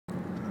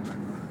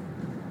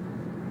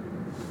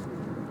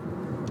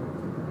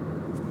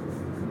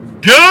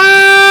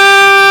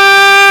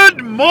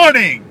Good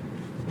morning!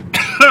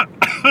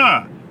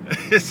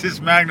 This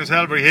is Magnus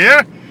Hellberg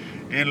here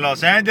in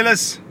Los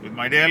Angeles with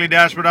my daily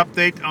dashboard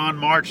update on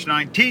March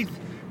 19th,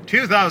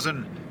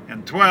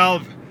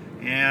 2012.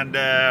 And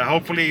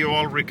hopefully you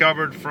all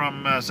recovered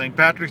from St.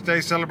 Patrick's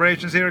Day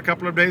celebrations here a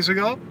couple of days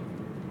ago.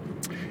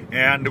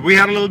 And we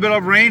had a little bit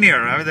of rain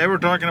here. I mean, they were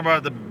talking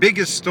about the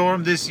biggest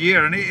storm this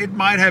year, and it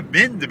might have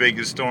been the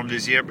biggest storm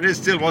this year, but it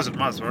still wasn't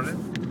much, was it?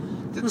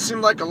 Didn't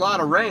seem like a lot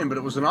of rain, but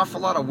it was an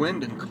awful lot of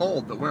wind and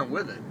cold that went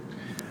with it.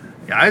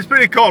 Yeah, it's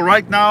pretty cold.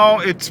 Right now,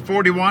 it's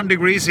 41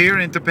 degrees here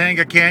in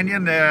Topanga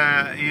Canyon,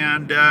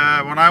 and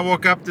when I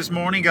woke up this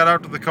morning, got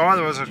out of the car,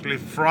 there was actually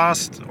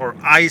frost or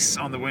ice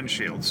on the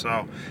windshield.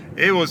 So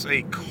it was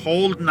a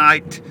cold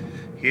night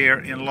here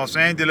in Los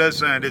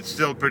Angeles, and it's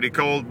still pretty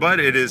cold, but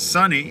it is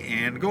sunny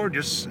and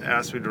gorgeous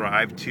as we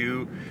drive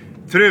through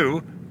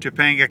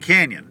Topanga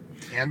Canyon.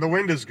 And the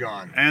wind is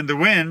gone. And the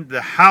wind,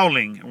 the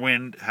howling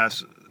wind,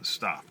 has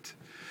stopped.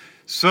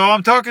 So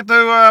I'm talking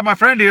to my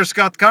friend here,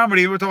 Scott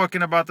Comedy. We're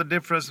talking about the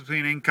difference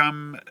between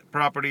income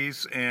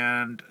properties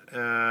and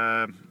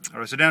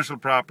residential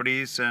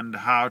properties and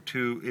how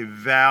to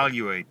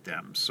evaluate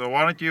them. So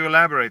why don't you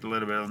elaborate a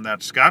little bit on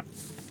that, Scott?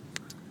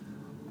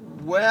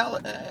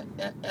 Well,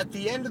 at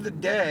the end of the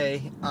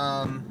day,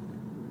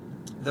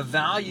 the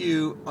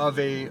value of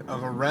a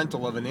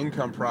rental of an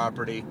income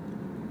property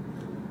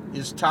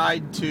is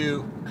tied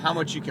to how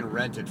much you can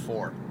rent it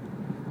for.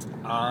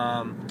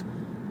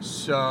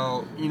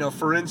 So, you know,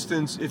 for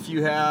instance, if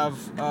you have,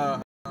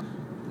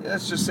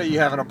 let's just say you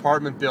have an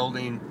apartment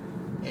building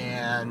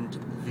and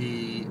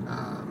the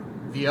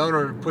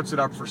owner puts it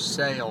up for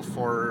sale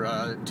for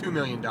 $2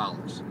 million,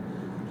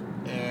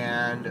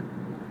 and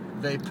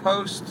they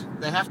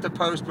have to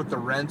post what the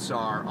rents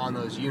are on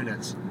those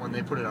units when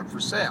they put it up for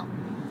sale.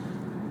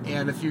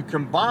 And if you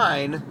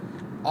combine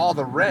all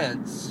the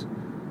rents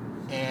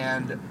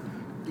and,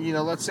 you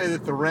know, let's say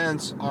that the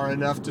rents are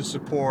enough to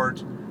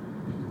support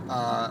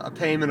a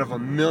payment of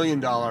 $1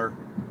 million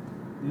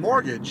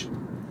mortgage,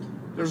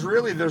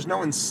 there's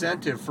no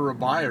incentive for a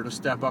buyer to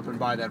step up and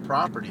buy that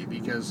property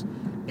because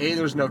A,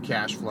 there's no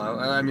cash flow.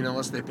 I mean,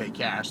 unless they pay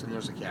cash, then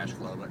there's a cash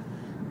flow. But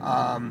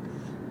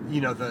you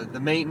know, the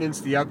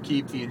maintenance, the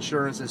upkeep, the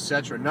insurance,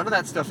 etc., none of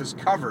that stuff is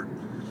covered.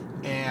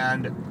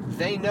 And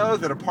they know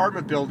that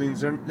apartment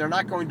buildings, they're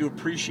not going to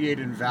appreciate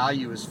in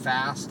value as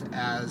fast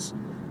as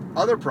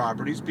other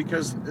properties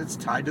because it's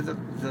tied to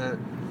the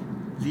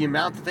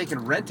amount that they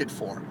can rent it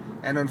for.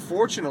 And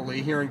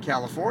unfortunately, here in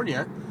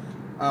California,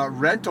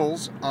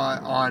 rentals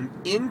on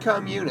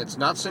income units,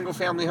 not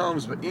single-family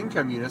homes, but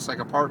income units like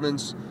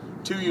apartments,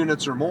 2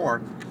 units or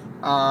more,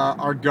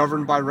 are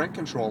governed by rent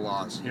control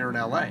laws here in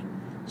LA.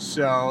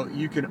 So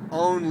you can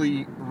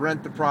only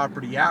rent the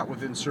property out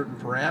within certain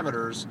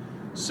parameters,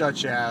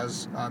 such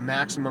as a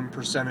maximum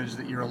percentage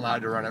that you're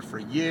allowed to rent it for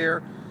a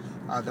year,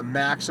 the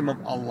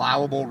maximum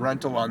allowable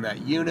rental on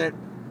that unit.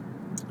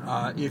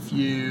 If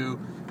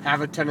you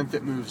have a tenant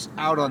that moves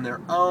out on their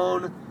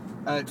own,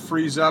 it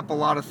frees up a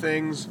lot of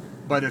things.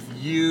 But if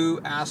you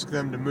ask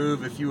them to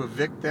move, if you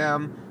evict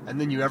them, and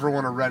then you ever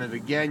want to rent it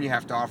again, you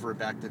have to offer it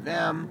back to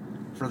them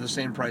for the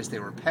same price they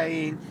were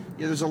paying.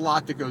 Yeah, there's a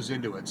lot that goes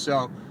into it.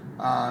 So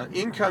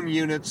income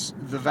units,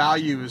 the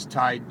value is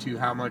tied to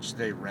how much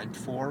they rent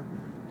for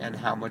and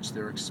how much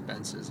their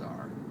expenses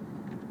are.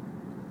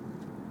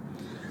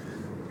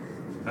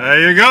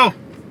 There you go.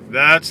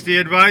 That's the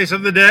advice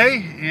of the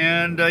day.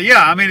 And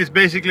yeah, I mean, it's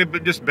basically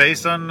just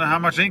based on how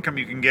much income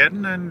you can get,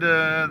 and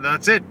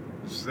that's it.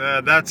 It's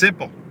that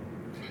simple.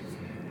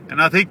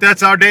 And I think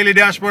that's our daily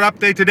dashboard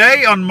update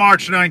today on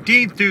March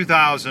 19th,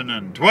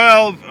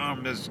 2012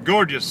 on this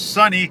gorgeous,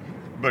 sunny,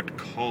 but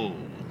cold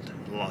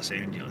Los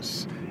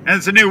Angeles. And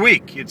it's a new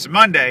week. It's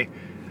Monday.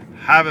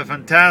 Have a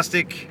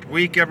fantastic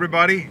week,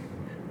 everybody.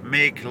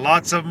 Make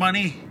lots of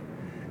money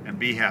and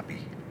be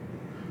happy.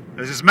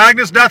 This is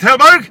Magnus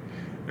Hellberg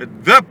at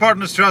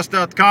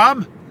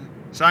thepartnerstrust.com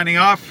signing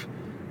off,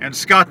 and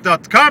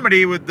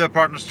Scott.comedy with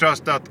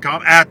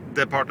thepartnerstrust.com at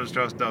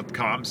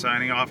thepartnerstrust.com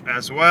signing off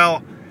as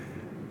well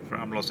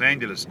from Los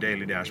Angeles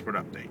Daily Dashboard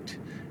Update.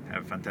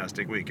 Have a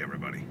fantastic week,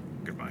 everybody.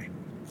 Goodbye.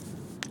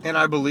 And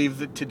I believe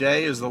that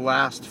today is the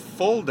last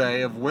full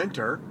day of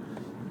winter,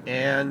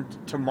 and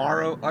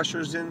tomorrow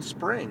ushers in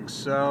spring.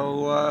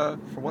 So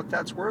for what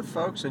that's worth,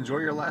 folks, enjoy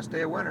your last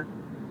day of winter.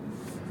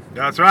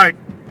 That's right.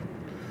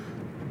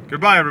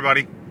 Goodbye,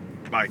 everybody.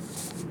 Bye.